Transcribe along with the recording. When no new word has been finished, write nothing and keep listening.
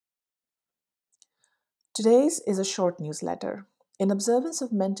Today's is a short newsletter. In observance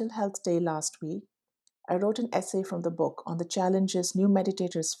of Mental Health Day last week, I wrote an essay from the book on the challenges new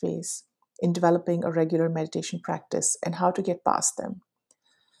meditators face in developing a regular meditation practice and how to get past them.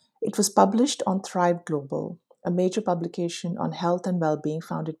 It was published on Thrive Global, a major publication on health and well being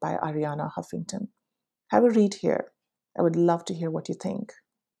founded by Ariana Huffington. Have a read here. I would love to hear what you think.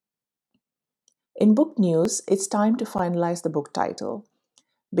 In book news, it's time to finalize the book title.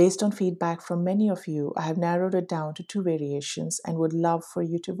 Based on feedback from many of you, I have narrowed it down to two variations and would love for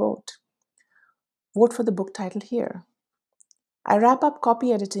you to vote. Vote for the book title here. I wrap up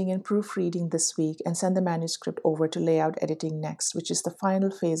copy editing and proofreading this week and send the manuscript over to layout editing next, which is the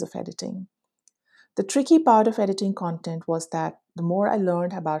final phase of editing. The tricky part of editing content was that the more I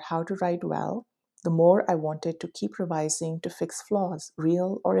learned about how to write well, the more I wanted to keep revising to fix flaws,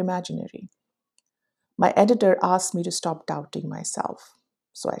 real or imaginary. My editor asked me to stop doubting myself,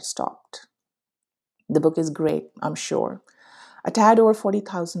 so I stopped. The book is great, I'm sure. A tad over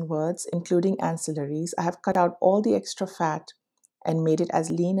 40,000 words, including ancillaries. I have cut out all the extra fat and made it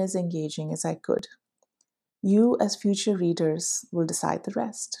as lean as engaging as I could. You, as future readers, will decide the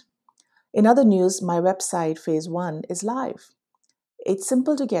rest. In other news, my website, Phase 1, is live. It's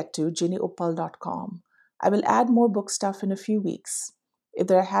simple to get to, ginnyuppal.com. I will add more book stuff in a few weeks. If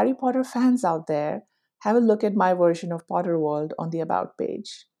there are Harry Potter fans out there, have a look at my version of Potterworld on the About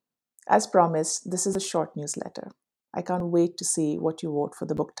page. As promised, this is a short newsletter. I can't wait to see what you vote for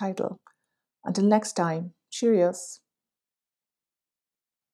the book title. Until next time, cheerios.